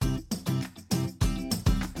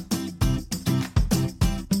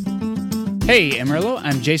Hey Amarillo,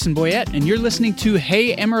 I'm Jason Boyette, and you're listening to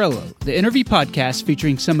Hey Amarillo, the interview podcast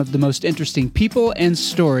featuring some of the most interesting people and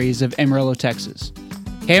stories of Amarillo, Texas.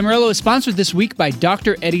 Hey Amarillo is sponsored this week by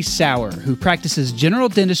Dr. Eddie Sauer, who practices general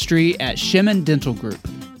dentistry at Shemin Dental Group.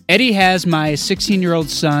 Eddie has my 16-year-old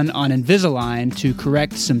son on Invisalign to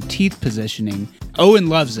correct some teeth positioning. Owen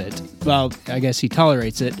loves it. Well, I guess he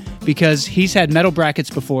tolerates it because he's had metal brackets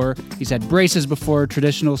before, he's had braces before,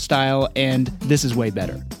 traditional style, and this is way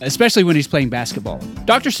better, especially when he's playing basketball.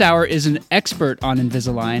 Dr. Sauer is an expert on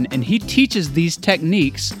Invisalign, and he teaches these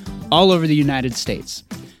techniques all over the United States.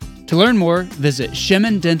 To learn more, visit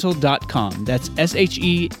shemendental.com. That's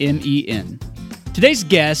SHEMEN. Today's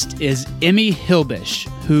guest is Emmy Hilbish,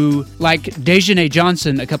 who, like Dejanay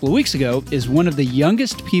Johnson a couple of weeks ago, is one of the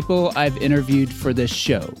youngest people I've interviewed for this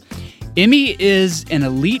show. Emmy is an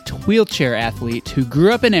elite wheelchair athlete who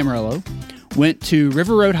grew up in Amarillo, went to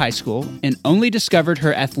River Road High School, and only discovered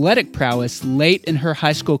her athletic prowess late in her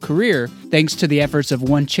high school career thanks to the efforts of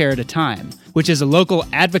One Chair at a Time, which is a local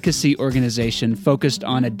advocacy organization focused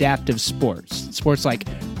on adaptive sports. Sports like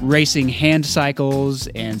racing hand cycles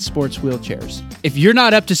and sports wheelchairs. If you're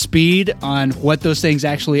not up to speed on what those things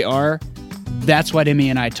actually are, that's what Emmy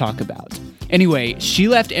and I talk about. Anyway, she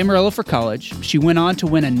left Amarillo for college. She went on to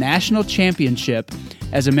win a national championship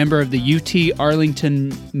as a member of the UT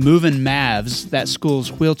Arlington Movin' Mavs, that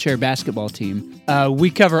school's wheelchair basketball team. We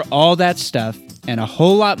cover all that stuff and a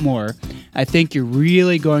whole lot more. I think you're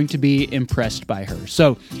really going to be impressed by her.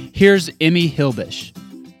 So here's Emmy Hilbish.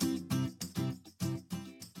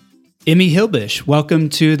 Emmy Hilbish, welcome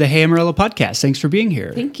to the Hey Amarillo podcast. Thanks for being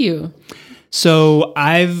here. Thank you. So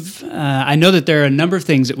I know that there are a number of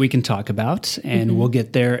things that we can talk about, and we'll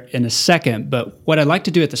get there in a second. But what I'd like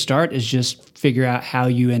to do at the start is just figure out how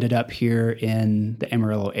you ended up here in the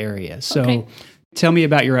Amarillo area. So tell me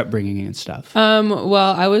about your upbringing and stuff.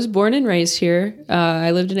 Well, I was born and raised here.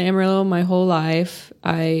 I lived in Amarillo my whole life.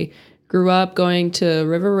 I grew up going to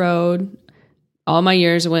River Road. All my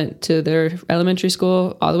years I went to their elementary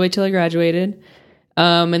school all the way till I graduated.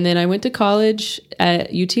 And then I went to college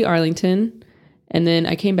at UT Arlington. And then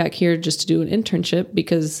I came back here just to do an internship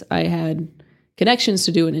because I had connections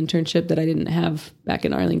to do an internship that I didn't have back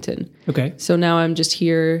in Arlington. Okay. So now I'm just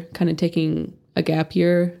here kind of taking a gap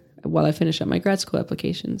year while I finish up my grad school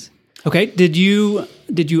applications. Okay. Did you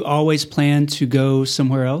always plan to go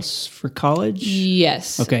somewhere else for college?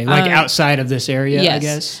 Yes. Okay. Like outside of this area, yes. I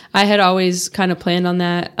guess? I had always kind of planned on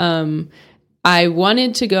that. I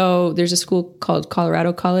wanted to go, there's a school called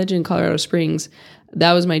Colorado College in Colorado Springs.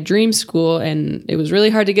 That was my dream school, and it was really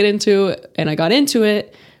hard to get into, and I got into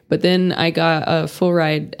it, but then I got a full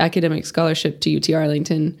ride academic scholarship to UT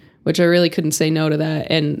Arlington, which I really couldn't say no to that,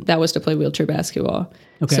 and that was to play wheelchair basketball.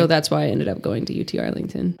 Okay. So that's why I ended up going to UT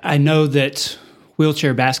Arlington. I know that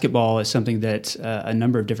wheelchair basketball is something that a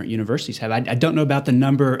number of different universities have. I don't know about the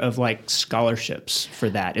number of like scholarships for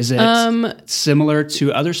that. Is it similar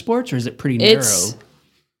to other sports, or is it pretty narrow?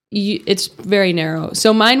 It's very narrow.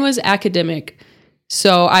 So mine was academic.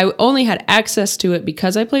 So I only had access to it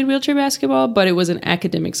because I played wheelchair basketball, but it was an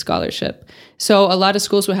academic scholarship. So a lot of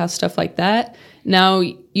schools will have stuff like that. Now,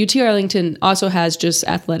 UT Arlington also has just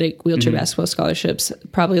athletic wheelchair basketball scholarships,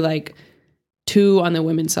 probably like 2 on the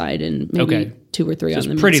women's side and maybe 2 or 3 on the men's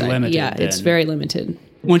side. It's pretty limited. Yeah, then. It's very limited.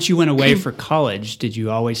 Once you went away for college, did you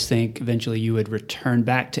always think eventually you would return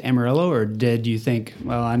back to Amarillo, or did you think,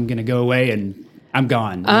 well, I'm going to go away and I'm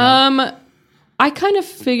gone? I kind of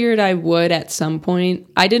figured I would at some point.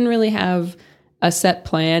 I didn't really have a set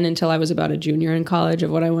plan until I was about a junior in college of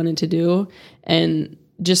what I wanted to do. And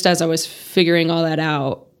just as I was figuring all that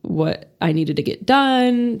out, what I needed to get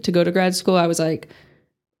done to go to grad school, I was like,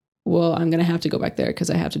 well, I'm going to have to go back there because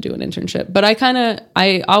I have to do an internship. But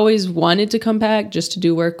I always wanted to come back just to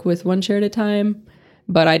do work with One Chair at a Time,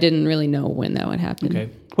 but I didn't really know when that would happen.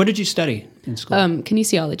 Okay. What did you study in school?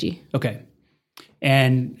 Kinesiology. Okay.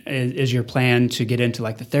 And is your plan to get into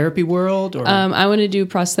like the therapy world? Or? I want to do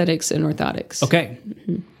prosthetics and orthotics. Okay.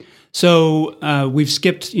 Mm-hmm. So we've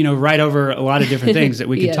skipped, right over a lot of different things that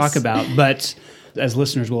we could talk about. But as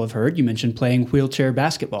listeners will have heard, you mentioned playing wheelchair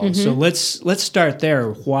basketball. Mm-hmm. So let's start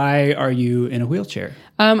there. Why are you in a wheelchair?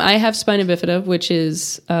 I have spina bifida, which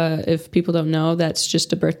is, if people don't know, that's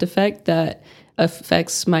just a birth defect that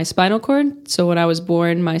affects my spinal cord. So when I was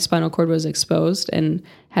born, my spinal cord was exposed and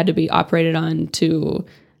had to be operated on to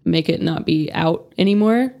make it not be out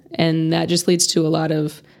anymore. And that just leads to a lot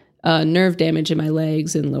of nerve damage in my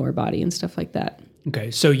legs and lower body and stuff like that. Okay.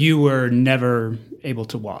 So you were never able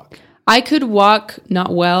to walk? I could walk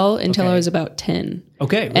not well until I was about 10.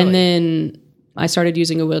 Okay. Really? And then I started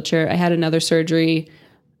using a wheelchair. I had another surgery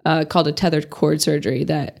called a tethered cord surgery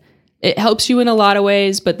that it helps you in a lot of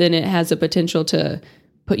ways, but then it has the potential to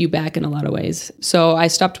put you back in a lot of ways. So I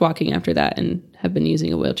stopped walking after that and have been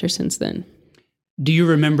using a wheelchair since then. Do you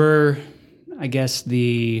remember, I guess,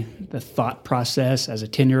 the thought process as a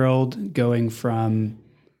 10-year-old going from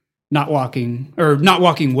not walking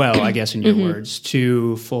well, I guess in your words,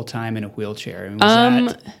 to full-time in a wheelchair? And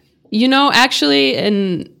was that... You know, actually,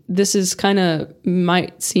 and this is kind of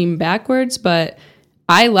might seem backwards, but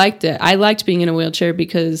I liked it. I liked being in a wheelchair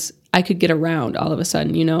because I could get around all of a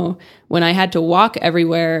sudden. You know, when I had to walk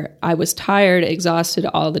everywhere, I was tired, exhausted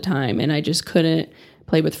all the time, and I just couldn't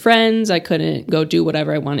play with friends. I couldn't go do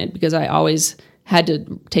whatever I wanted because I always had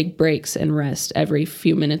to take breaks and rest every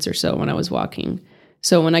few minutes or so when I was walking.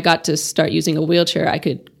 So when I got to start using a wheelchair, I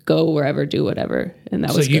could go wherever, do whatever, and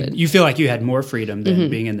that was good. You feel like you had more freedom than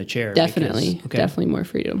being in the chair? Definitely, definitely more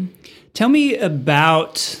freedom. Tell me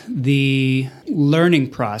about the learning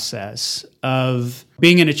process of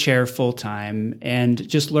being in a chair full time and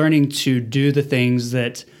just learning to do the things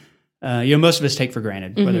that most of us take for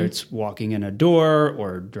granted, whether it's walking in a door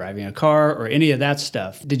or driving a car or any of that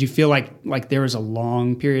stuff. Did you feel like there was a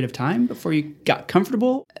long period of time before you got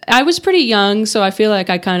comfortable? I was pretty young, so I feel like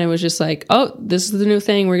I kind of was just like, oh, this is the new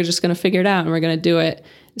thing. We're just going to figure it out and we're going to do it.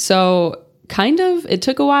 So kind of, it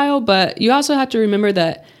took a while, but you also have to remember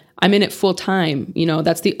that I'm in it full time. You know,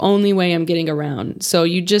 that's the only way I'm getting around. So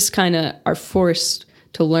you just kind of are forced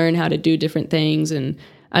to learn how to do different things. And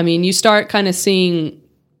I mean, you start kind of seeing,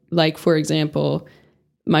 like, for example,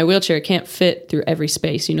 my wheelchair can't fit through every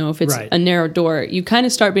space. You know, if it's a narrow door, you kind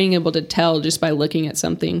of start being able to tell just by looking at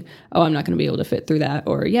something, oh, I'm not going to be able to fit through that.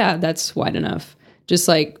 Or, yeah, that's wide enough. Just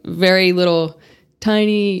like very little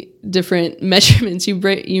tiny different measurements you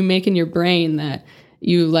make in your brain that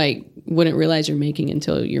you like wouldn't realize you're making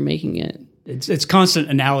until you're making it. It's constant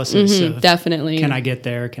analysis. Of, definitely. Can I get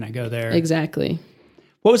there? Can I go there? Exactly.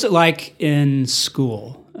 What was it like in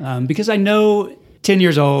school? Because I know 10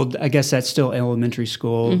 years old, I guess that's still elementary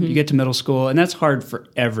school. You get to middle school, and that's hard for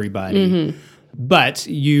everybody. But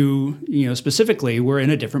you specifically were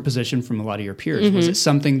in a different position from a lot of your peers. Was it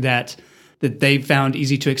something that they found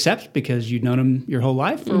easy to accept because you'd known them your whole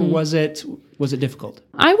life, or was it difficult?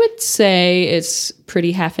 I would say it's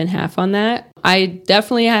pretty half and half on that. I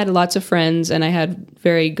definitely had lots of friends, and I had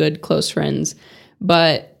very good close friends,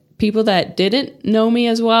 but people that didn't know me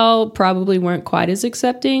as well probably weren't quite as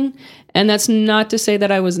accepting. And that's not to say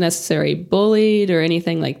that I was necessarily bullied or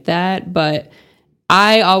anything like that, but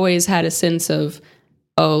I always had a sense of,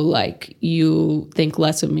 oh, like, you think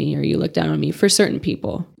less of me or you look down on me for certain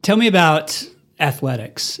people. Tell me about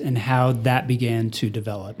athletics and how that began to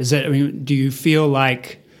develop. Do you feel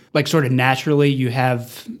like sort of naturally you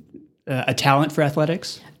have a talent for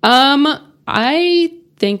athletics? I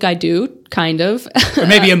think I do, kind of. Or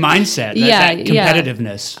maybe a mindset, that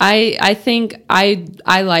competitiveness. Yeah. I think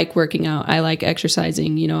I like working out. I like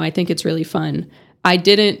exercising. You know, I think it's really fun. I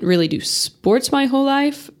didn't really do sports my whole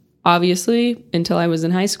life, obviously, until I was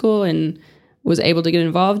in high school and was able to get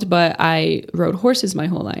involved, but I rode horses my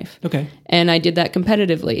whole life. Okay. And I did that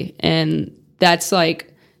competitively. And that's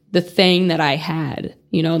like the thing that I had.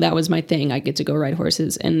 You know, that was my thing. I get to go ride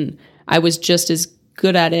horses. And I was just as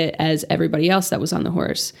good at it as everybody else that was on the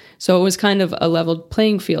horse. So it was kind of a leveled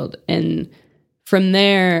playing field. And from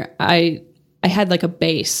there, I had like a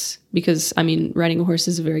base because, I mean, riding a horse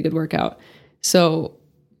is a very good workout. So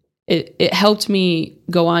it helped me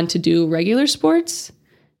go on to do regular sports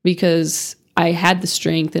because I had the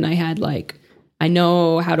strength and I had like, I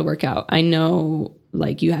know how to work out. I know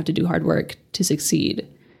like you have to do hard work to succeed.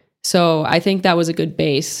 So I think that was a good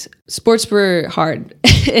base. Sports were hard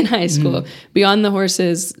in high school. Beyond the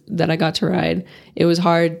horses that I got to ride, it was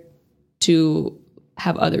hard to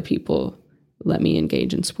have other people let me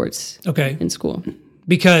engage in sports in school.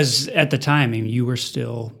 Because at the time, I mean, you were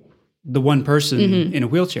still the one person in a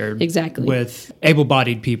wheelchair. Exactly. With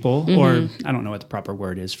able-bodied people, or I don't know what the proper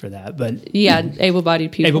word is for that, but... Yeah,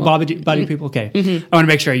 able-bodied people. Able-bodied people, okay. I want to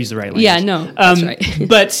make sure I use the right language. Yeah, no, that's right.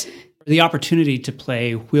 But the opportunity to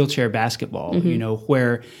play wheelchair basketball, you know,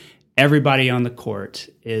 where everybody on the court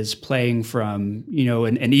is playing from, you know,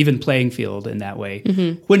 an even playing field in that way.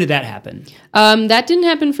 When did that happen? That didn't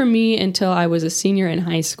happen for me until I was a senior in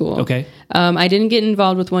high school. Okay. I didn't get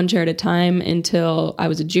involved with one chair at a time until I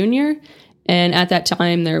was a junior. And at that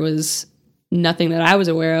time, there was nothing that I was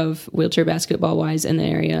aware of wheelchair basketball-wise in the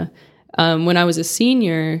area. When I was a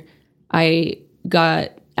senior, I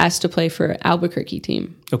got asked to play for Albuquerque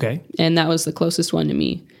team. Okay. And that was the closest one to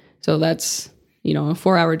me. So that's, you know, a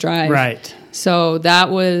 4-hour drive. Right. So that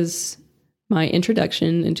was my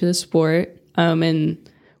introduction into the sport. And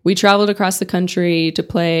we traveled across the country to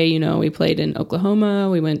play. You know, we played in Oklahoma,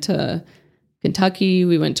 we went to Kentucky,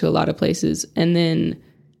 we went to a lot of places. And then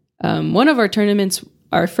one of our tournaments,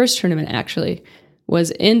 our first tournament actually,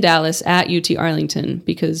 was in Dallas at UT Arlington,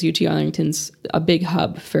 because UT Arlington's a big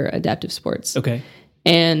hub for adaptive sports. Okay.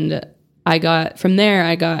 And from there,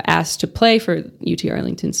 I got asked to play for UT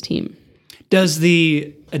Arlington's team. Does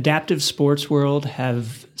the adaptive sports world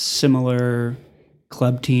have similar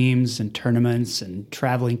club teams and tournaments and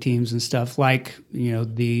traveling teams and stuff like, you know,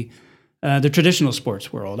 the traditional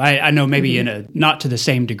sports world? I know maybe in a not to the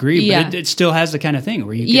same degree, but it still has the kind of thing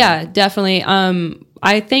where you can... Yeah, definitely.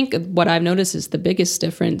 I think what I've noticed is the biggest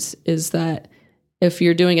difference is that if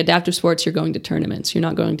you're doing adaptive sports, you're going to tournaments. You're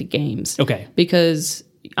not going to games. Okay. Because,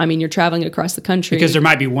 I mean, you're traveling across the country. Because there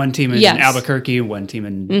might be one team in Albuquerque and one team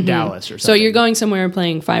in Dallas or something. So you're going somewhere and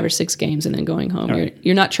playing 5 or 6 games and then going home. Right.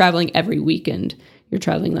 You're not traveling every weekend. You're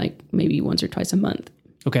traveling like maybe once or twice a month.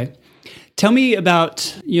 Okay. Tell me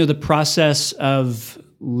about, you know, the process of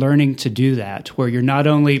learning to do that, where you're not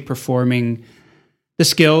only performing the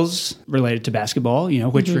skills related to basketball, you know,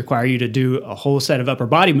 which require you to do a whole set of upper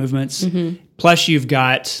body movements, plus you've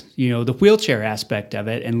got, you know, the wheelchair aspect of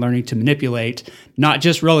it and learning to manipulate, not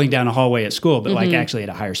just rolling down a hallway at school, but like actually at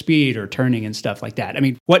a higher speed or turning and stuff like that. I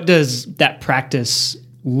mean, what does that practice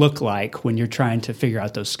look like when you're trying to figure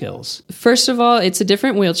out those skills? First of all, it's a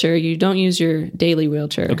different wheelchair. You don't use your daily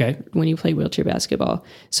wheelchair when you play wheelchair basketball.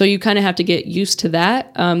 So you kind of have to get used to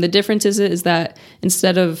that. The difference is that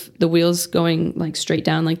instead of the wheels going like straight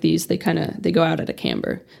down like these, they go out at a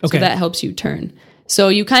camber. Okay. So that helps you turn. So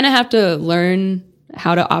you kind of have to learn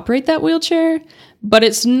how to operate that wheelchair, but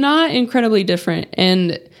it's not incredibly different.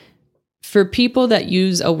 And for people that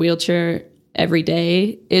use a wheelchair every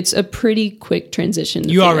day, it's a pretty quick transition.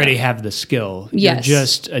 You already have the skill. Yes. You're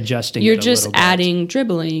just adjusting You're it a just little bit. adding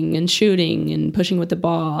dribbling and shooting and pushing with the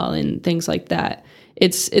ball and things like that.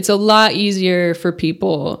 It's a lot easier for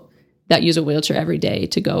people that use a wheelchair every day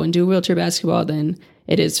to go and do wheelchair basketball than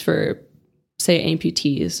it is for, say,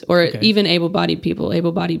 amputees or even able-bodied people.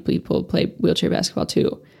 Able-bodied people play wheelchair basketball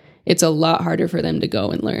too. It's a lot harder for them to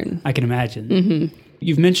go and learn. I can imagine.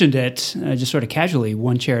 You've mentioned it just sort of casually,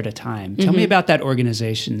 One Chair at a Time. Tell me about that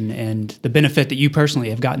organization and the benefit that you personally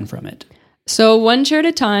have gotten from it. So One Chair at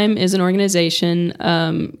a Time is an organization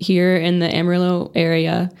here in the Amarillo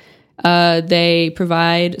area. They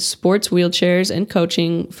provide sports wheelchairs and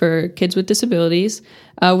coaching for kids with disabilities.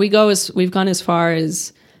 We've gone as far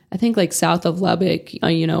as, I think, like south of Lubbock.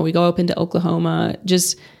 We go up into Oklahoma,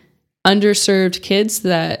 just underserved kids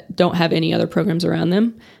that don't have any other programs around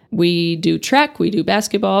them. We do track, we do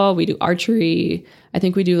basketball, we do archery. I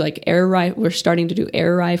think we do like air rifle. We're starting to do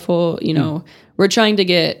air rifle. We're trying to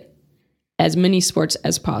get as many sports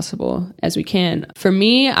as possible as we can. For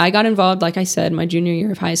me, I got involved, like I said, my junior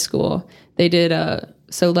year of high school. They did a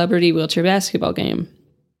celebrity wheelchair basketball game.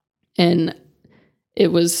 And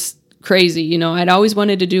it was crazy. I'd always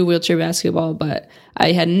wanted to do wheelchair basketball, but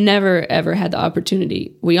I had never, ever had the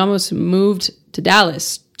opportunity. We almost moved to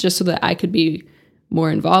Dallas just so that I could be more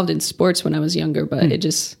involved in sports when I was younger, but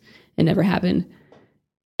it never happened.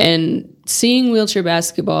 And seeing wheelchair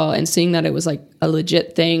basketball and seeing that it was like a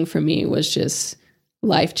legit thing for me was just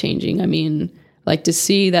life-changing. I mean, like to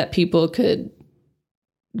see that people could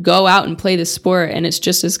go out and play this sport and it's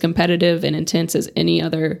just as competitive and intense as any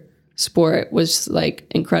other sport was like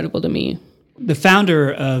incredible to me. The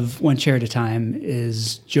founder of One Chair at a Time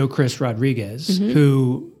is Joe Chris Rodriguez,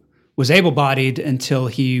 who was able-bodied until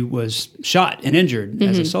he was shot and injured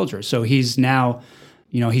as a soldier. So he's now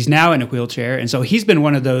in a wheelchair. And so he's been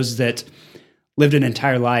one of those that lived an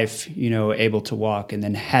entire life, able to walk and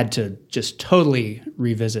then had to just totally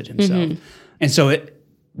revisit himself. And so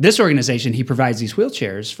this organization, he provides these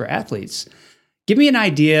wheelchairs for athletes. Give me an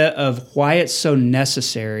idea of why it's so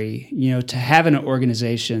necessary, to have an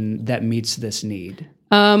organization that meets this need.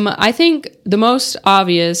 I think the most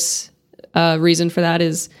obvious reason for that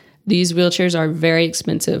is these wheelchairs are very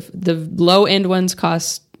expensive. The low-end ones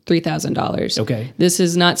cost $3,000. Okay. This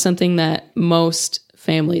is not something that most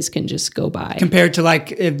families can just go buy. Compared to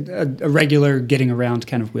like a regular getting around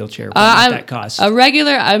kind of wheelchair, what might that cost? A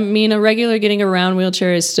regular getting around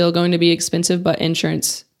wheelchair is still going to be expensive, but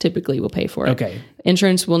insurance typically will pay for it. Okay.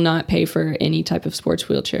 Insurance will not pay for any type of sports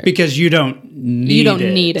wheelchair. Because you don't need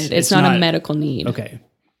it. It's not a medical need. Okay.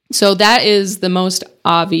 So that is the most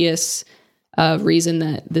obvious reason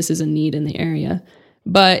that this is a need in the area.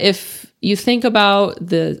 But if you think about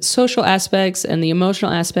the social aspects and the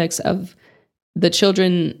emotional aspects of the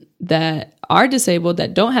children that are disabled,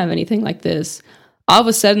 that don't have anything like this, all of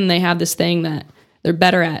a sudden they have this thing that they're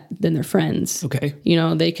better at than their friends. Okay.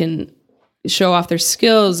 They can show off their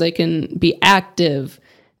skills. They can be active.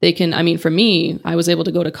 They can, I mean, for me, I was able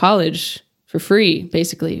to go to college for free,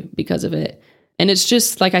 basically, because of it. And it's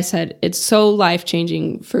just, like I said, it's so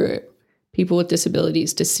life-changing for people with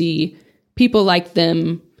disabilities to see people like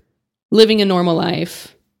them living a normal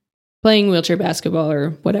life, playing wheelchair basketball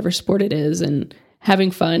or whatever sport it is, and having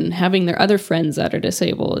fun, having their other friends that are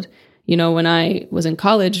disabled. You know, when I was in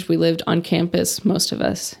college, we lived on campus, most of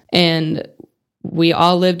us, and we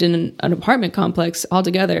all lived in an apartment complex all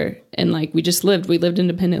together. And like, we lived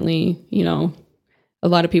independently. You know, a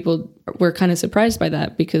lot of people were kind of surprised by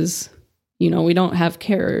that because, you know, we don't have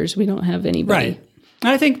carers. We don't have anybody. Right. And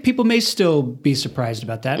I think people may still be surprised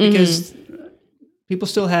about that because people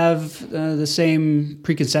still have the same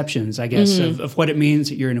preconceptions, I guess, of what it means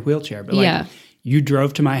that you're in a wheelchair. But like, you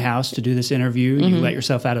drove to my house to do this interview. You let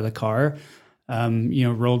yourself out of the car, you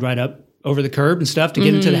know, rolled right up over the curb and stuff to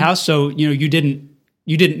get into the house. So, you know, you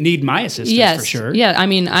didn't need my assistance for sure. Yeah. I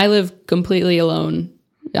mean, I live completely alone.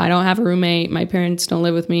 I don't have a roommate. My parents don't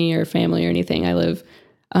live with me or family or anything. I live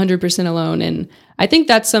 100% alone. And I think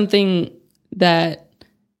that's something that,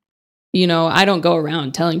 you know, I don't go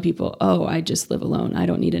around telling people, oh, I just live alone. I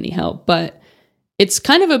don't need any help. But it's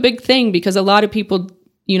kind of a big thing because a lot of people,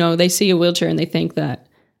 you know, they see a wheelchair and they think that,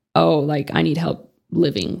 oh, like I need help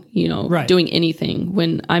living, you know, doing anything,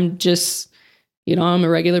 when I'm just, you know, I'm a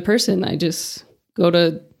regular person. I just go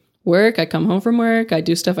to work. I come home from work. I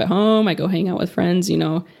do stuff at home. I go hang out with friends, you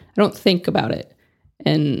know, I don't think about it.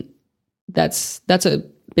 And that's a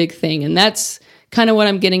big thing. And that's kind of what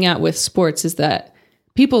I'm getting at with sports, is that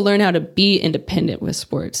people learn how to be independent with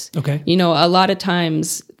sports. Okay. You know, a lot of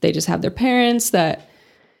times they just have their parents that,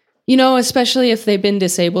 you know, especially if they've been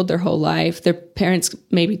disabled their whole life, their parents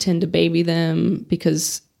maybe tend to baby them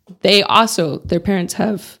because their parents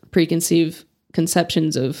have preconceived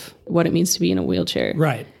conceptions of what it means to be in a wheelchair.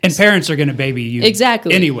 Right. And parents are going to baby you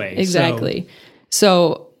anyway. Exactly.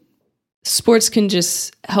 So sports can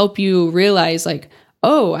just help you realize like,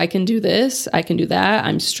 oh, I can do this. I can do that.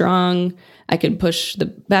 I'm strong. I can push the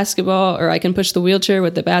basketball, or I can push the wheelchair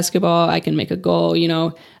with the basketball. I can make a goal. You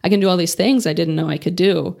know, I can do all these things I didn't know I could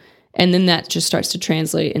do. And then that just starts to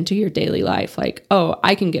translate into your daily life. Like, oh,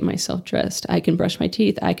 I can get myself dressed. I can brush my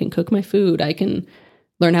teeth. I can cook my food. I can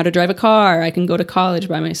learn how to drive a car. I can go to college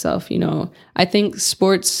by myself. You know, I think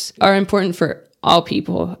sports are important for all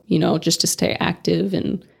people, you know, just to stay active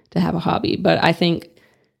and to have a hobby. But I think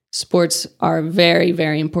sports are very,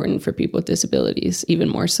 very important for people with disabilities, even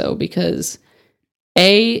more so because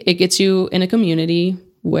it gets you in a community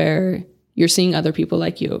where you're seeing other people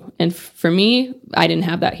like you. And for me, I didn't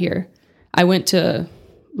have that here. I went to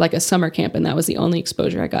like a summer camp, and that was the only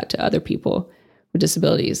exposure I got to other people with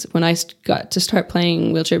disabilities. When I got to start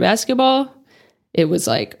playing wheelchair basketball, it was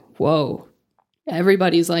like, whoa,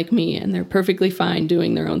 everybody's like me and they're perfectly fine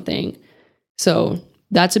doing their own thing. So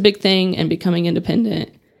that's a big thing, and becoming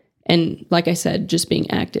independent. And like I said, just being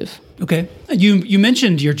active. Okay. You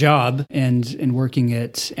mentioned your job and working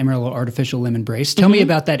at Amarillo Artificial Limb and Brace. Tell me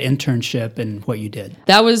about that internship and what you did.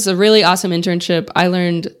 That was a really awesome internship. I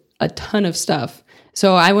learned a ton of stuff.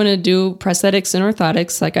 So I want to do prosthetics and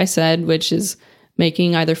orthotics, like I said, which is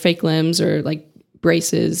making either fake limbs or like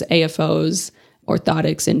braces, AFOs,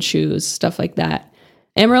 orthotics and shoes, stuff like that.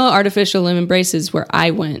 Amarillo Artificial Limb and Brace is where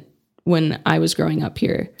I went when I was growing up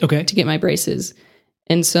here to get my braces.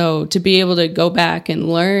 And so to be able to go back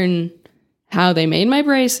and learn how they made my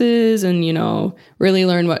braces and, you know, really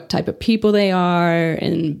learn what type of people they are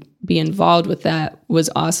and be involved with that was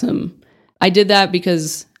awesome. I did that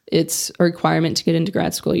because it's a requirement to get into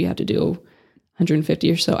grad school. You have to do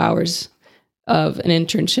 150 or so hours of an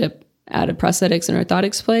internship at a prosthetics and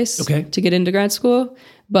orthotics place to get into grad school.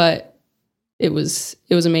 But it was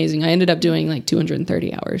amazing. I ended up doing like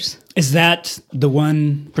 230 hours. Is that the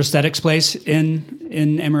one prosthetics place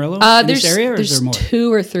in Amarillo in this area, or is there more? There's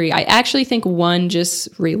 2 or 3. I actually think one just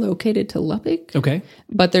relocated to Lubbock. Okay.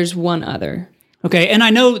 But there's one other. Okay. And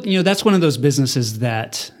I know, you know, that's one of those businesses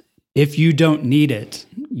that if you don't need it,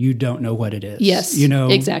 you don't know what it is. Yes. You know?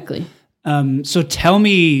 Exactly. So tell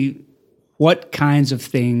me what kinds of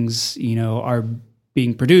things, you know, are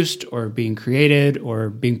being produced or being created or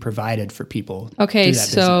being provided for people. Okay,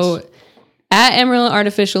 so at Amarillo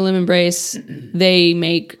Artificial Limb and Brace, they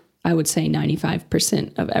make, I would say,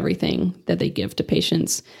 95% of everything that they give to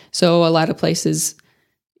patients. So a lot of places,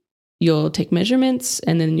 you'll take measurements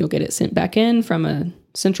and then you'll get it sent back in from a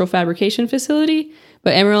central fabrication facility.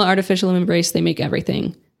 But Amarillo Artificial Limb and Brace, they make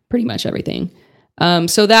everything, pretty much everything.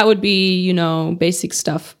 So that would be, you know, basic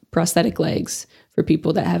stuff, prosthetic legs for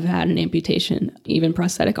people that have had an amputation, even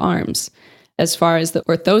prosthetic arms. As far as the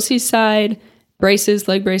orthoses side, braces,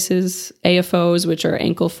 leg braces, AFOs, which are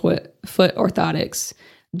ankle foot orthotics,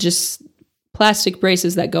 just plastic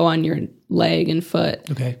braces that go on your leg and foot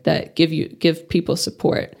that give people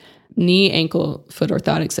support. Knee, ankle, foot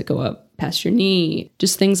orthotics that go up past your knee,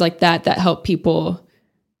 just things like that help people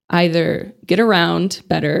either get around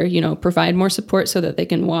better, provide more support so that they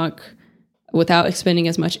can walk without expending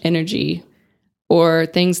as much energy, or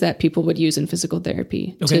things that people would use in physical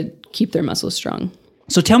therapy to keep their muscles strong.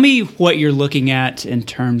 So tell me what you're looking at in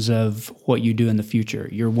terms of what you do in the future.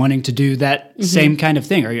 You're wanting to do that same kind of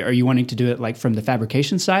thing. Are you wanting to do it like from the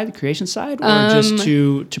fabrication side, the creation side, or just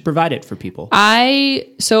to provide it for people?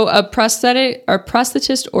 So a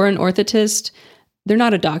prosthetist or an orthotist, they're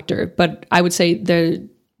not a doctor, but I would say they're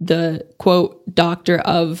the quote doctor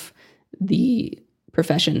of the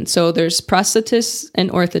profession. So there's prosthetists and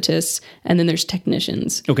orthotists, and then there's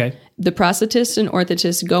technicians. Okay. The prosthetists and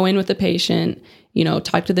orthotists go in with the patient,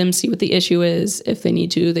 talk to them, see what the issue is. If they need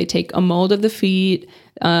to, they take a mold of the feet.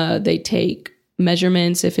 They take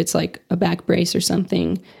measurements if it's like a back brace or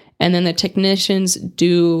something. And then the technicians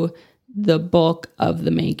do the bulk of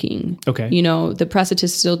the making. Okay. The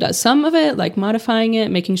prosthetist still does some of it, like modifying it,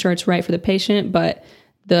 making sure it's right for the patient, but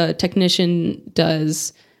the technician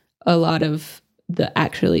does a lot of the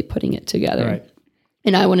actually putting it together. Right.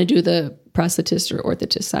 And I want to do the prosthetist or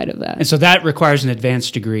orthotist side of that. And so that requires an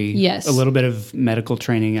advanced degree. Yes. A little bit of medical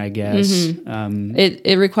training, I guess.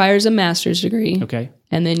 It requires a master's degree. Okay.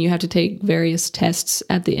 And then you have to take various tests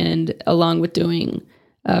at the end, along with doing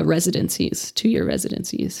residencies, 2-year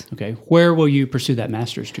residencies. Okay. Where will you pursue that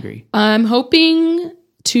master's degree? I'm hoping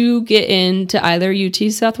to get into either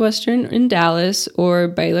UT Southwestern in Dallas or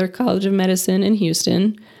Baylor College of Medicine in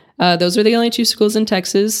Houston. Those are the only 2 schools in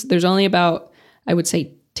Texas. There's only about, I would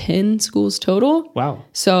say, 10 schools total. Wow.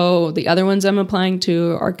 So the other ones I'm applying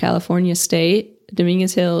to are California State,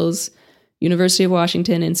 Dominguez Hills, University of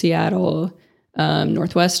Washington in Seattle,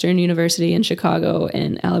 Northwestern University in Chicago,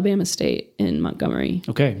 and Alabama State in Montgomery.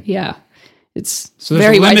 Okay. Yeah. It's so there's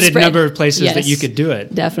very a limited widespread. number of places that you could do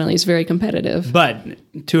it. Definitely. It's very competitive.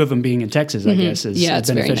 But 2 of them being in Texas, I guess, is it's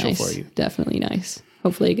beneficial very nice. for you. Definitely nice.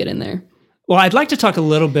 Hopefully I get in there. Well, I'd like to talk a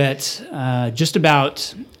little bit just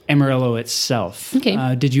about Amarillo itself.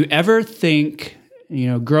 Okay. Did you ever think,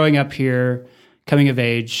 growing up here, coming of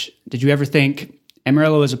age, did you ever think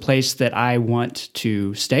Amarillo is a place that I want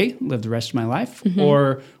to stay, live the rest of my life?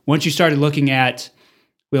 Or once you started looking at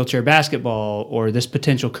wheelchair basketball or this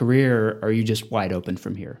potential career, are you just wide open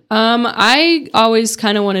from here? I always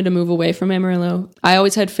kind of wanted to move away from Amarillo. I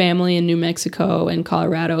always had family in New Mexico and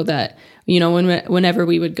Colorado that, whenever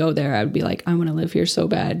we would go there, I would be like, I want to live here so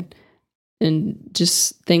bad. And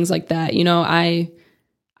just things like that.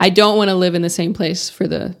 I don't want to live in the same place for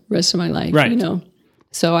the rest of my life, right.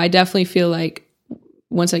 So I definitely feel like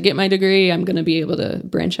once I get my degree, I'm going to be able to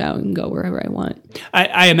branch out and go wherever I want.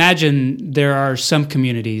 I imagine there are some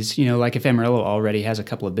communities, like if Amarillo already has a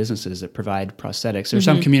couple of businesses that provide prosthetics, there are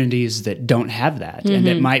some communities that don't have that, and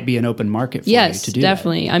it might be an open market for you to do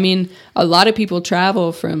definitely. that. I mean, a lot of people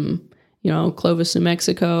travel from, Clovis, New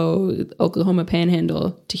Mexico, Oklahoma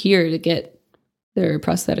Panhandle to here to get their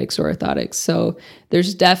prosthetics or orthotics. So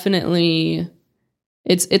there's definitely,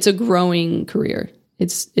 it's a growing career.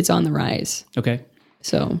 It's on the rise. Okay.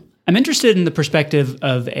 So I'm interested in the perspective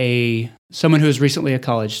of someone who is recently a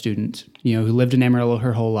college student, who lived in Amarillo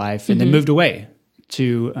her whole life and then moved away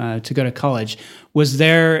to go to college. Was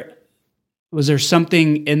there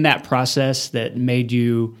something in that process that made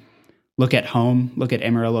you look at home, look at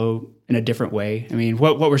Amarillo in a different way? I mean,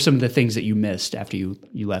 what were some of the things that you missed after you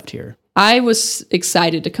left here? I was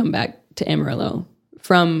excited to come back to Amarillo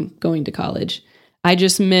from going to college. I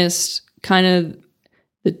just missed kind of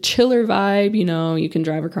the chiller vibe, you can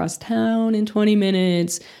drive across town in 20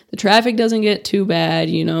 minutes. The traffic doesn't get too bad,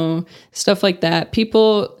 stuff like that.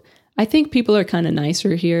 I think people are kind of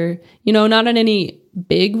nicer here, not in any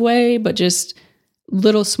big way, but just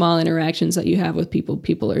little small interactions that you have with people.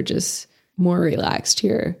 People are just more relaxed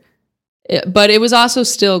here. But it was also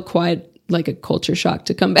still quite like a culture shock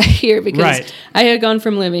to come back here because I had gone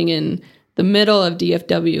from living in the middle of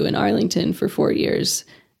DFW in Arlington for 4 years.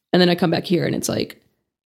 And then I come back here and it's like,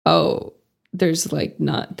 oh, there's like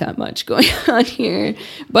not that much going on here,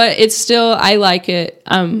 but it's still, I like it.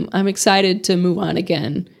 I'm excited to move on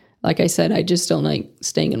again. Like I said, I just don't like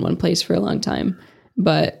staying in one place for a long time,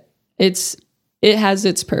 but it has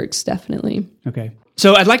its perks, definitely. Okay.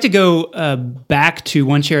 So I'd like to go back to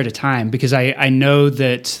One Chair at a Time because I know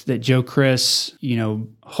that Joe Chris,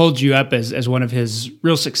 holds you up as one of his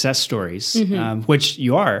real success stories, which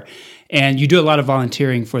you are. And you do a lot of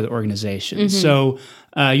volunteering for the organization. So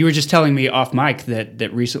You were just telling me off mic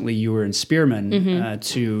that recently you were in Spearman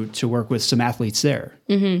to work with some athletes there.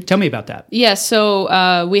 Tell me about that. Yeah,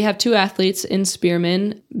 so we have 2 athletes in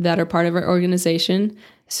Spearman that are part of our organization.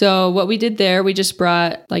 So what we did there, we just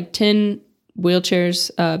brought like 10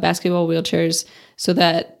 wheelchairs, basketball wheelchairs, so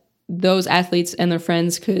that those athletes and their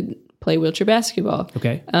friends could play wheelchair basketball.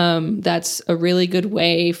 Okay. That's a really good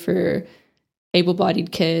way for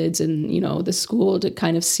able-bodied kids and, the school to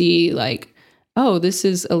kind of see like, oh, this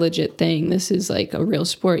is a legit thing. This is like a real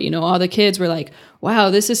sport. All the kids were like, wow,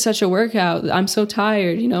 this is such a workout. I'm so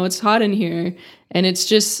tired. It's hot in here. And it's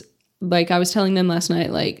just like I was telling them last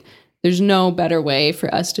night, like, there's no better way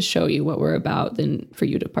for us to show you what we're about than for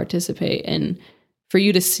you to participate and for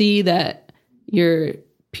you to see that your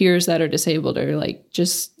peers that are disabled are like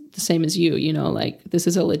just the same as you, like this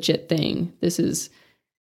is a legit thing. This is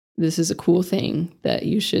a cool thing that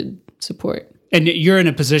you should support. And you're in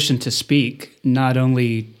a position to speak not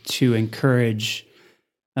only to encourage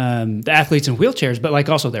the athletes in wheelchairs, but like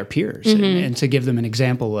also their peers and to give them an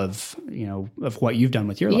example of, of what you've done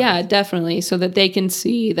with your life. Yeah, definitely. So that they can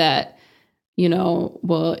see that,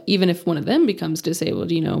 well, even if one of them becomes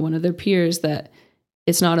disabled, one of their peers, that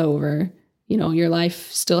it's not over. Your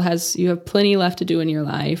life still you have plenty left to do in your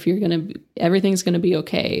life. Everything's going to be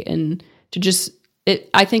okay. And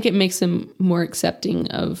I think it makes them more accepting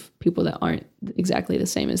of people that aren't exactly the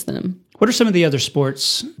same as them. What are some of the other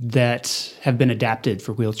sports that have been adapted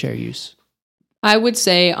for wheelchair use? I would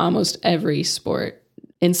say almost every sport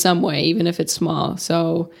in some way, even if it's small.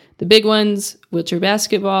 So the big ones, wheelchair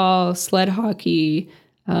basketball, sled hockey,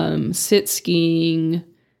 sit skiing,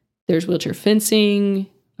 there's wheelchair fencing,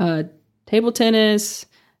 table tennis,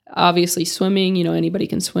 obviously swimming, anybody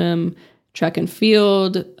can swim, track and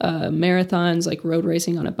field, marathons, like road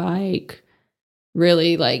racing on a bike.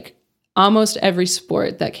 Really, like almost every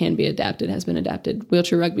sport that can be adapted has been adapted.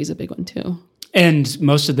 Wheelchair rugby is a big one too. And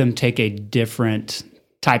most of them take a different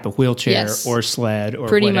type of wheelchair Yes. or sled or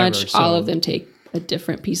Pretty whatever. much all of them take a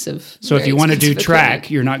different piece of. So if you want to do expensive track,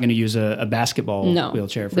 equipment. you're not going to use a basketball No,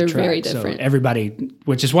 wheelchair for they're track. very different. So everybody,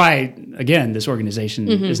 which is why, again, this organization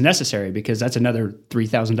is necessary because that's another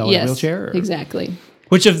 $3,000 Yes, wheelchair. exactly.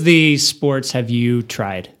 Which of the sports have you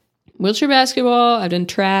tried? Wheelchair basketball, I've done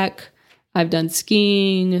track, I've done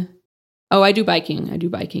skiing. Oh, I do biking. I do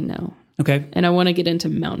biking now. Okay. And I want to get into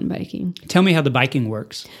mountain biking. Tell me how the biking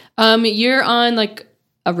works. You're on like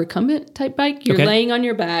a recumbent type bike. You're Okay. laying on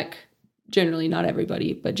your back, generally, not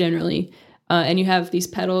everybody, but generally. And you have these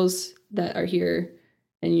pedals that are here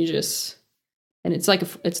and and it's like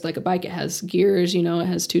a bike. It has gears, it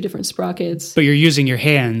has 2 different sprockets. But you're using your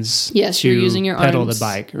hands Yes, to you're using your pedal arms. the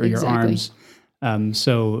bike or Exactly. your arms.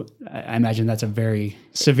 So I imagine that's a very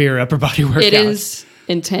severe upper body workout. It is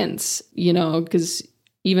intense, because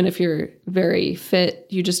even if you're very fit,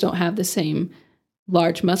 you just don't have the same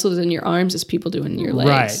large muscles in your arms as people do in your legs.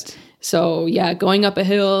 Right. So yeah, going up a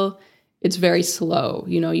hill, it's very slow.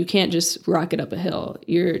 You can't just rocket up a hill.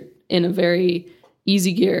 You're in a very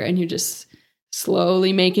easy gear and you're just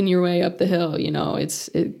slowly making your way up the hill.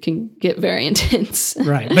 It can get very intense.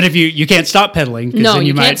 Right. But if you can't stop pedaling, No, then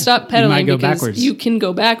you can't stop pedaling. You might go because backwards. You can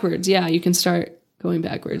go backwards. Yeah, you can start going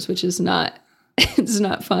backwards, which is not, it's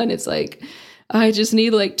not fun. It's like, I just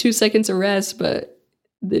need like 2 seconds of rest, but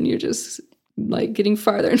then you're just like getting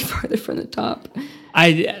farther and farther from the top.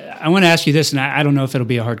 I want to ask you this, and I don't know if it'll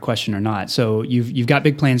be a hard question or not. So you've got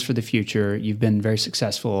big plans for the future. You've been very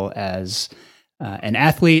successful as an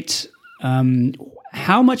athlete.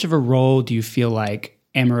 How much of a role do you feel like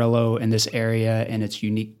Amarillo in this area and its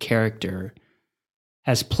unique character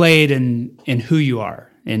has played in who you are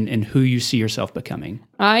and who you see yourself becoming?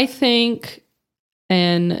 I think,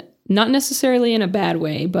 and not necessarily in a bad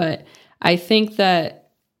way, but I think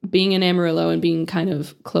that being in Amarillo and being kind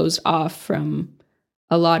of closed off from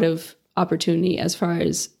a lot of opportunity as far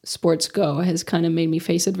as sports go has kind of made me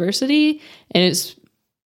face adversity. And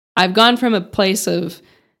I've gone from a place of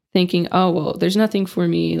thinking, oh, well, there's nothing for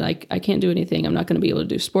me. Like, I can't do anything. I'm not going to be able to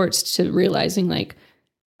do sports, to realizing like,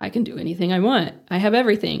 I can do anything I want. I have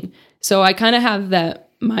everything. So I kind of have that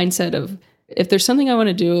mindset of, if there's something I want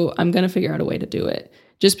to do, I'm going to figure out a way to do it.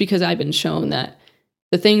 Just because I've been shown that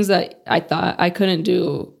the things that I thought I couldn't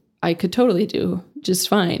do, I could totally do just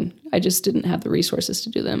fine. I just didn't have the resources to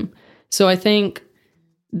do them. So I think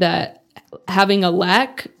that having a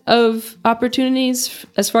lack of opportunities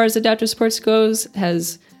as far as adaptive sports goes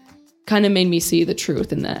has kind of made me see the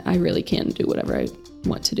truth in that I really can do whatever I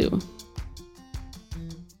want to do.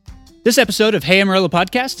 This episode of Hey Amarillo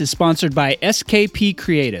Podcast is sponsored by SKP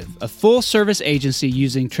Creative, a full-service agency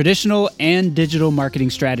using traditional and digital marketing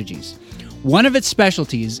strategies. One of its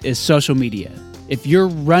specialties is social media. If you're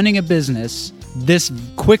running a business, this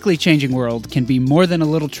quickly changing world can be more than a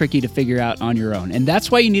little tricky to figure out on your own. And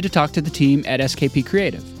that's why you need to talk to the team at SKP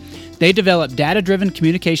Creative. They develop data-driven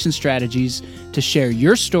communication strategies to share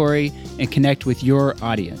your story and connect with your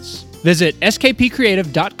audience. Visit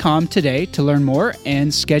skpcreative.com today to learn more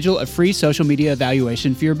and schedule a free social media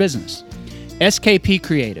evaluation for your business. SKP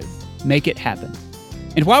Creative. Make it happen.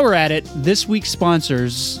 And while we're at it, this week's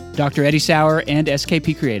sponsors, Dr. Eddie Sauer and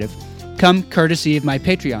SKP Creative, come courtesy of my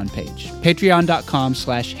Patreon page,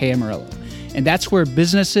 patreon.com/HeyAmarillo. And that's where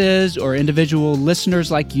businesses or individual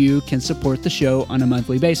listeners like you can support the show on a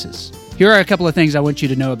monthly basis. Here are a couple of things I want you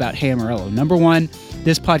to know about Hey Amarillo. Number one,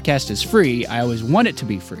 this podcast is free. I always want it to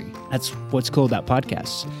be free. That's what's cool about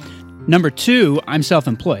podcasts. Number two, I'm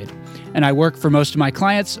self-employed, and I work for most of my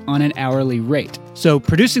clients on an hourly rate. So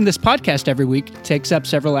producing this podcast every week takes up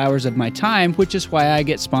several hours of my time, which is why I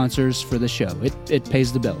get sponsors for the show. It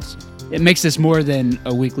pays the bills. It makes this more than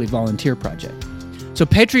a weekly volunteer project. So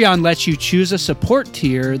Patreon lets you choose a support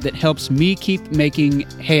tier that helps me keep making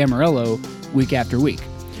Hey Amarillo week after week.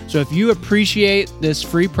 So if you appreciate this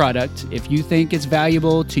free product, if you think it's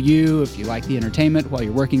valuable to you, if you like the entertainment while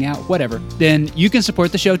you're working out, whatever, then you can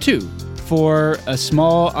support the show too for a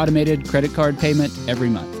small automated credit card payment every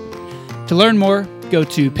month. To learn more, go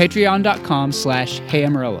to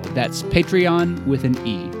patreon.com/HeyAmarillo. That's Patreon with an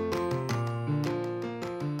E.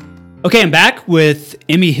 Okay, I'm back with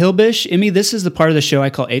Emmy Hilbish. Emmy, this is the part of the show I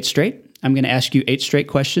call 8 Straight. I'm going to ask you 8 straight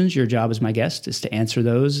questions. Your job as my guest is to answer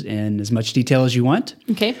those in as much detail as you want.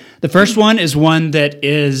 Okay. The first one is one that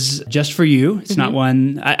is just for you. It's not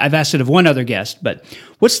one, I've asked it of one other guest, but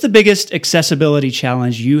what's the biggest accessibility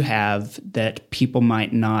challenge you have that people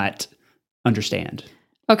might not understand?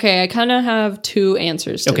 Okay, I kind of have 2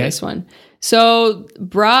 answers to this one. So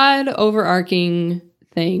broad overarching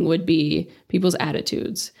thing would be people's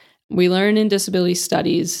attitudes. We learn in disability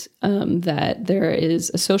studies that there is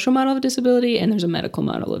a social model of disability and there's a medical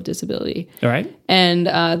model of disability. All right. And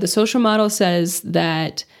the social model says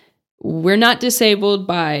that we're not disabled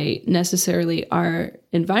by necessarily our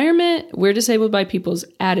environment. We're disabled by people's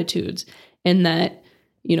attitudes, and that,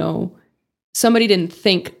 you know, somebody didn't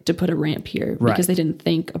think to put a ramp here because they didn't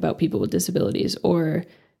think about people with disabilities, or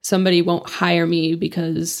somebody won't hire me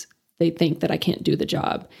because they think that I can't do the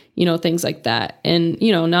job, you know, things like that. And,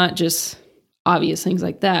 you know, not just obvious things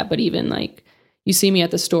like that, but even like you see me at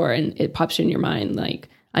the store and it pops in your mind, like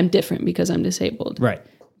I'm different because I'm disabled. Right.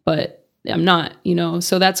 But I'm not, you know,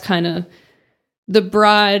 so that's kind of the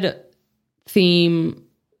broad theme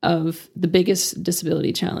of the biggest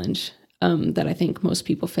disability challenge that I think most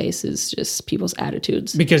people face is just people's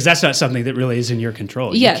attitudes. Because that's not something that really is in your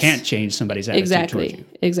control. Yes. You can't change somebody's attitude towards you.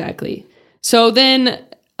 Exactly. So then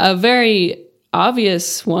a very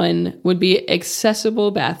obvious one would be accessible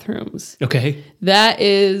bathrooms. Okay. That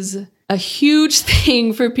is a huge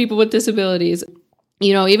thing for people with disabilities.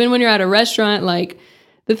 You know, even when you're at a restaurant, like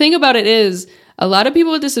the thing about it is a lot of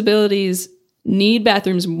people with disabilities need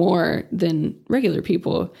bathrooms more than regular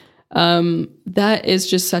people. That is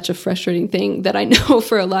just such a frustrating thing that I know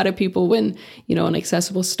for a lot of people when, you know, an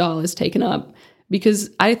accessible stall is taken up, because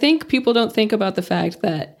I think people don't think about the fact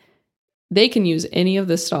that they can use any of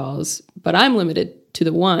the stalls, but I'm limited to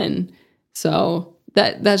the one. So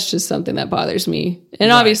that's just something that bothers me.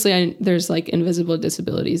 And obviously there's like invisible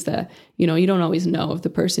disabilities that, you know, you don't always know if the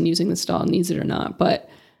person using the stall needs it or not. But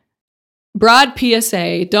broad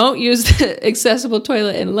PSA, don't use the accessible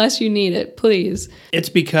toilet unless you need it, please. It's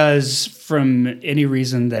because from any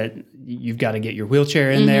reason that you've got to get your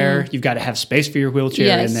wheelchair in there, you've got to have space for your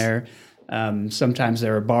wheelchair in there. Sometimes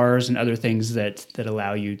there are bars and other things that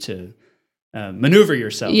allow you to maneuver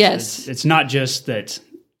yourself. Yes. It's not just that,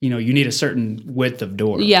 you know, you need a certain width of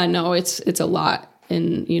door. Yeah, no, it's a lot.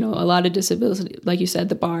 And, you know, a lot of disability, like you said,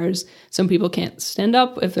 the bars, some people can't stand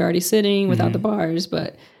up if they're already sitting without the bars.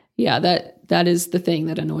 But yeah, that is the thing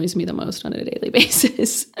that annoys me the most on a daily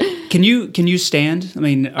basis. Can you stand? I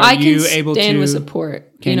mean, are you able to stand with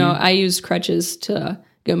support? You know, I use crutches to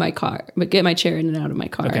get my chair in and out of my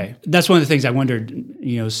car. Okay. That's one of the things I wondered,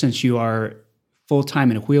 you know, since you are full-time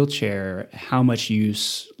in a wheelchair, how much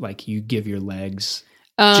use like you give your legs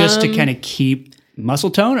just to kind of keep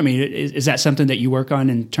muscle tone? I mean, is that something that you work on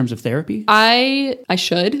in terms of therapy? I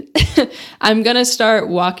should. I'm going to start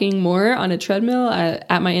walking more on a treadmill.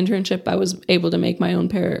 At my internship, I was able to make my own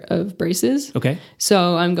pair of braces. Okay.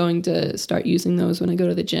 So I'm going to start using those when I go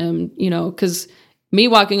to the gym, you know, because me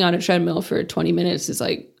walking on a treadmill for 20 minutes is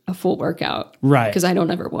like a full workout. Right. Because I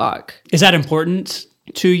don't ever walk. Is that important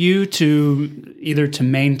to you to either to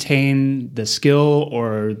maintain the skill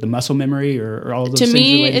or the muscle memory or all of those things? To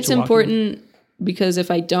me, related it's to walking? important because if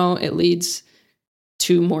I don't, it leads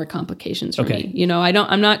to more complications for Okay. me. You know,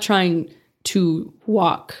 I'm not trying to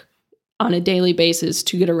walk on a daily basis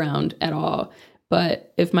to get around at all.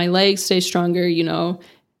 But if my legs stay stronger, you know,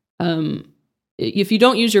 if you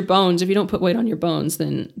don't use your bones, if you don't put weight on your bones,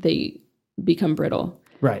 then they become brittle.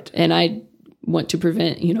 Right. And I want to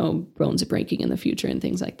prevent, you know, bones breaking in the future and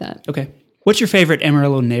things like that. Okay. What's your favorite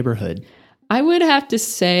Amarillo neighborhood? I would have to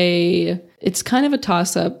say it's kind of a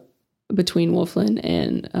toss-up between Wolfland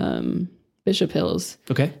and Bishop Hills.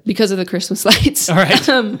 Okay. Because of the Christmas lights. All right.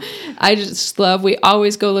 I just love, we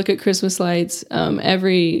always go look at Christmas lights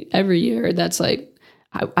every year. That's like,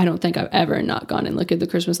 I don't think I've ever not gone and looked at the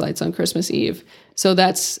Christmas lights on Christmas Eve. So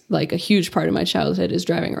that's like a huge part of my childhood is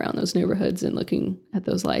driving around those neighborhoods and looking at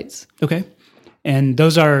those lights. Okay. And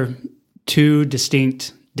those are two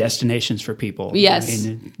distinct destinations for people. Yes. I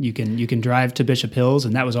mean, you can drive to Bishop Hills,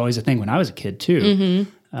 and that was always a thing when I was a kid too.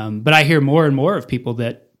 But I hear more and more of people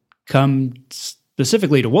that come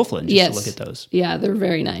specifically to Wolfland just to look at those. Yeah, they're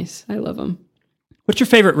very nice. I love them. What's your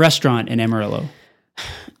favorite restaurant in Amarillo?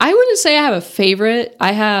 I wouldn't say I have a favorite.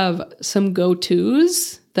 I have some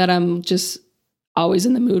go-tos that I'm just always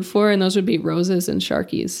in the mood for, and those would be Rose's and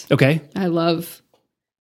Sharky's. Okay.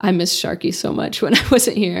 I miss Sharky so much when I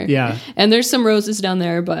wasn't here. Yeah. And there's some Roses down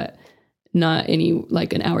there, but not any,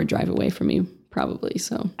 like an hour drive away from me, probably.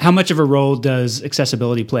 So how much of a role does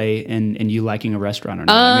accessibility play in you liking a restaurant or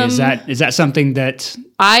not? I mean, is that something that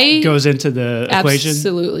goes into the equation?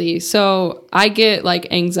 Absolutely. So I get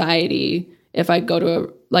like anxiety if I go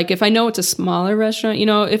to if I know it's a smaller restaurant, you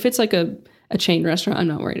know, if it's like a chain restaurant, I'm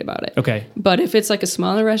not worried about it. Okay. But if it's like a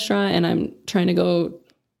smaller restaurant and I'm trying to go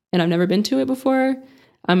and I've never been to it before,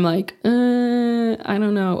 I'm like, I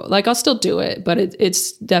don't know. Like, I'll still do it, but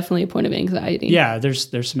it's definitely a point of anxiety. Yeah, there's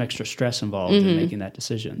some extra stress involved in making that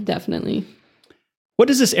decision. Definitely. What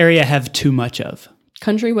does this area have too much of?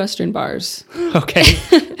 Country western bars. Okay.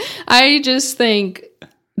 I just think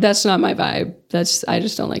that's not my vibe. I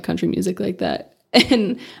just don't like country music like that.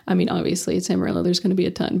 And I mean, obviously it's Amarillo. There's going to be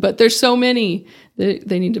a ton, but there's so many that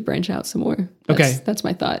they need to branch out some more. That's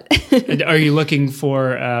my thought. Are you looking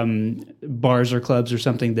for bars or clubs or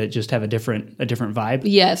something that just have a different vibe?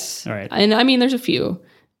 Yes. All right. And I mean, there's a few,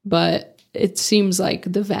 but it seems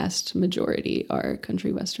like the vast majority are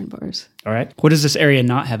country western bars. All right. What does this area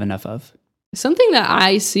not have enough of? Something that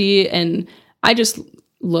I see, and I just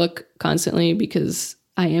look constantly because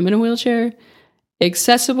I am in a wheelchair,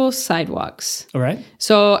 accessible sidewalks. All right.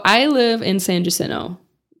 So I live in San Jacinto.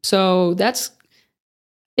 So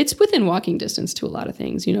it's within walking distance to a lot of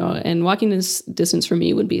things, you know, and walking distance for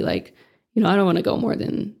me would be like, you know, I don't want to go more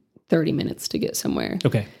than 30 minutes to get somewhere.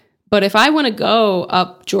 Okay. But if I want to go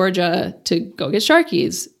up Georgia to go get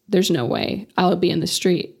Sharky's, there's no way. I'll be in the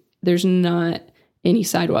street. There's not any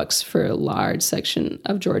sidewalks for a large section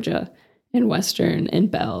of Georgia and Western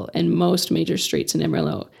and Bell and most major streets in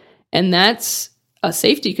Amarillo. And that's a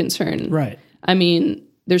safety concern. Right. I mean,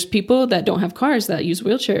 there's people that don't have cars that use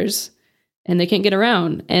wheelchairs and they can't get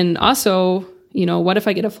around. And also, you know, what if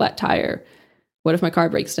I get a flat tire? What if my car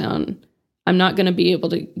breaks down? I'm not going to be able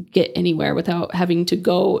to get anywhere without having to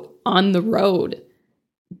go on the road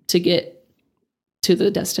to get to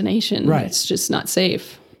the destination. Right. It's just not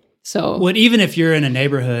safe. So, well, even if you're in a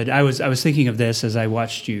neighborhood, I was thinking of this as I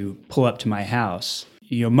watched you pull up to my house.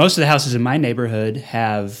 You know, most of the houses in my neighborhood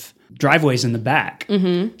have driveways in the back.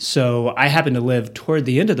 Mm-hmm. So I happen to live toward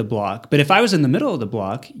the end of the block. But if I was in the middle of the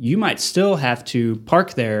block, you might still have to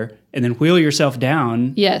park there and then wheel yourself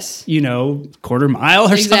down. Yes. You know, quarter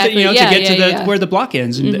mile or something, you know, to get to where the block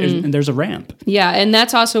ends and there's a ramp. Yeah. And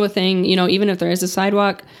that's also a thing, you know, even if there is a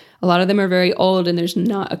sidewalk, a lot of them are very old and there's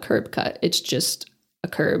not a curb cut. It's just a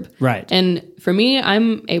curb. Right. And for me,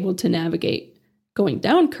 I'm able to navigate going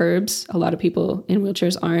down curbs. A lot of people in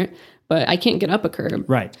wheelchairs aren't, but I can't get up a curb.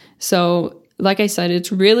 Right. So, like I said,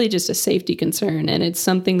 it's really just a safety concern, and it's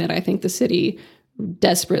something that I think the city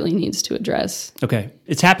desperately needs to address. Okay.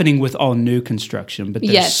 It's happening with all new construction, but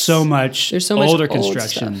there's so much older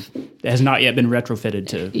construction that has not yet been retrofitted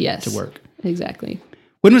to work. Exactly.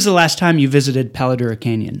 When was the last time you visited Paladura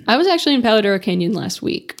Canyon? I was actually in Paladura Canyon last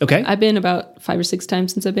week. Okay. I've been about 5 or 6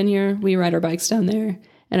 times since I've been here. We ride our bikes down there,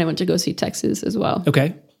 and I went to go see Texas as well.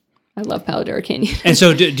 Okay. I love Paladura Canyon. And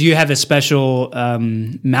so do you have a special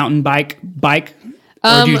mountain bike?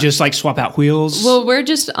 Or do you just like swap out wheels? Well, we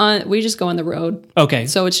just go on the road. Okay.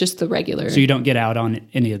 So it's just the regular. So you don't get out on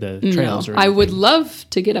any of the trails? No. Or anything? I would love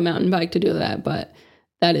to get a mountain bike to do that, but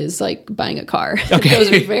that is like buying a car. Okay.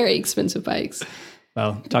 Those are very expensive bikes.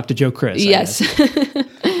 Well, talk to Joe Chris. Yes.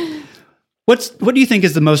 What do you think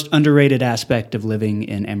is the most underrated aspect of living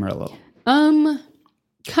in Amarillo?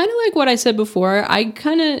 Kind of like what I said before, I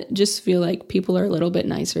kind of just feel like people are a little bit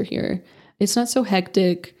nicer here. It's not so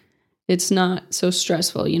hectic. It's not so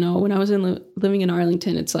stressful. You know, when I was living in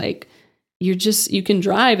Arlington, it's like you can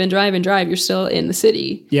drive and drive and drive. You're still in the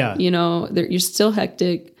city. Yeah. You know, you're still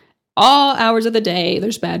hectic. All hours of the day,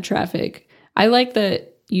 there's bad traffic. I like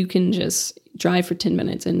that you can just drive for 10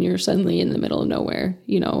 minutes and you're suddenly in the middle of nowhere,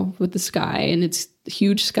 you know, with the sky, and it's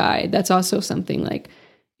huge sky. That's also something like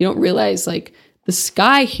you don't realize, like, the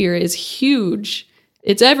sky here is huge.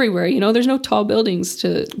 It's everywhere. You know, there's no tall buildings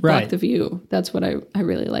to block the view. That's what I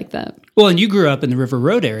really like that. Well, and you grew up in the River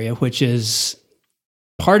Road area, which is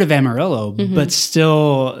part of Amarillo, but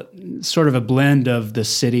still sort of a blend of the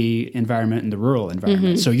city environment and the rural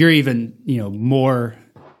environment. So you're even, you know, more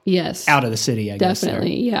out of the city, I guess.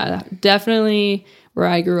 Definitely. Yeah, definitely. Where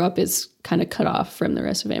I grew up is kind of cut off from the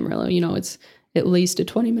rest of Amarillo. You know, it's at least a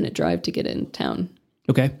 20-minute drive to get in town.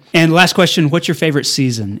 Okay. And last question, what's your favorite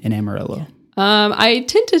season in Amarillo? I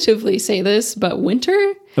tentatively say this, but winter.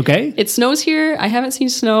 Okay. It snows here. I haven't seen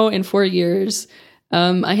snow in 4 years.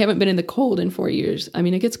 I haven't been in the cold in 4 years. I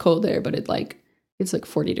mean, it gets cold there, but it's like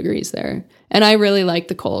 40 degrees there. And I really like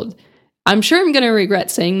the cold. I'm sure I'm going to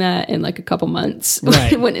regret saying that in like a couple months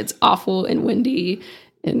when it's awful and windy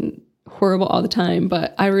and horrible all the time.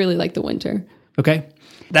 But I really like the winter. Okay.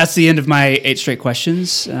 That's the end of my 8 straight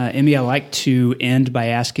questions. Emmy, I like to end by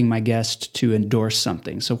asking my guest to endorse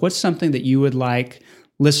something. So what's something that you would like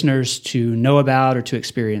listeners to know about or to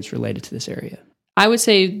experience related to this area? I would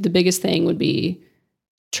say the biggest thing would be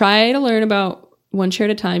try to learn about One Chair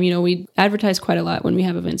at a Time. You know, we advertise quite a lot when we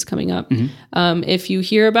have events coming up. If you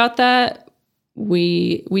hear about that,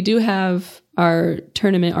 we do have our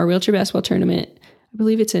tournament, our wheelchair basketball tournament. I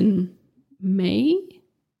believe it's in May,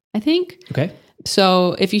 I think. Okay.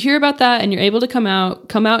 So if you hear about that and you're able to come out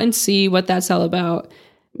and see what that's all about.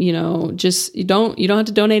 You know, just you don't have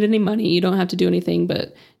to donate any money. You don't have to do anything,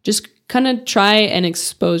 but just kind of try and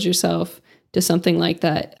expose yourself to something like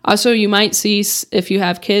that. Also, you might see, if you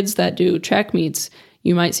have kids that do track meets,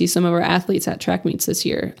 you might see some of our athletes at track meets this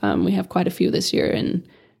year. We have quite a few this year, and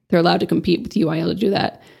they're allowed to compete with UIL to do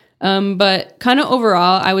that. But kind of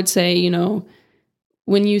overall, I would say, you know,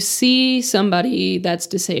 when you see somebody that's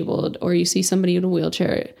disabled or you see somebody in a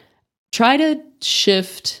wheelchair, try to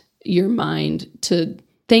shift your mind to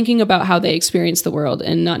thinking about how they experience the world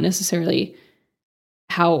and not necessarily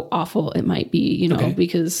how awful it might be, you know,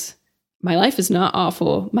 because my life is not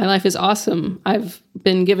awful. My life is awesome. I've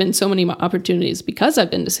been given so many opportunities because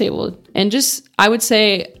I've been disabled. And just, I would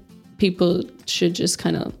say people should just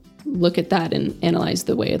kind of look at that and analyze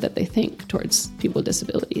the way that they think towards people with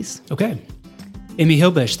disabilities. Okay. Emmy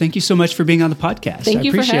Hilbish, thank you so much for being on the podcast. Thank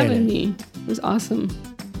you for having me. It was awesome.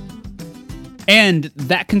 And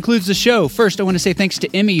that concludes the show. First, I want to say thanks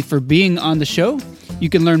to Emmy for being on the show. You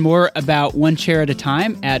can learn more about One Chair at a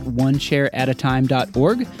Time at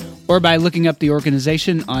onechairatatime.org or by looking up the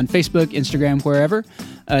organization on Facebook, Instagram, wherever.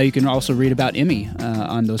 You can also read about Emmy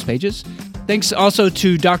on those pages. Thanks also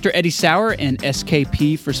to Dr. Eddie Sauer and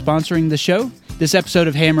SKP for sponsoring the show. This episode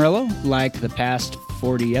of Hey Amarillo, like the past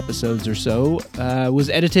 40 episodes or so, was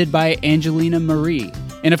edited by Angelina Marie.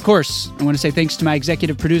 And of course, I want to say thanks to my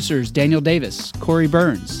executive producers, Daniel Davis, Corey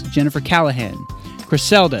Burns, Jennifer Callahan,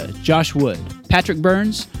 Criselda, Josh Wood, Patrick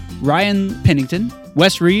Burns, Ryan Pennington,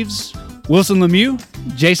 Wes Reeves, Wilson Lemieux,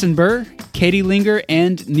 Jason Burr, Katie Linger,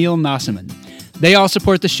 and Neil Nossaman. They all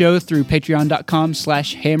support the show through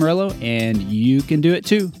patreon.com/HeyAmarillo, and you can do it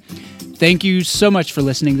too. Thank you so much for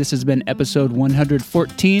listening. This has been episode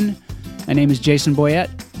 114. My name is Jason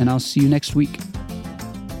Boyette, and I'll see you next week.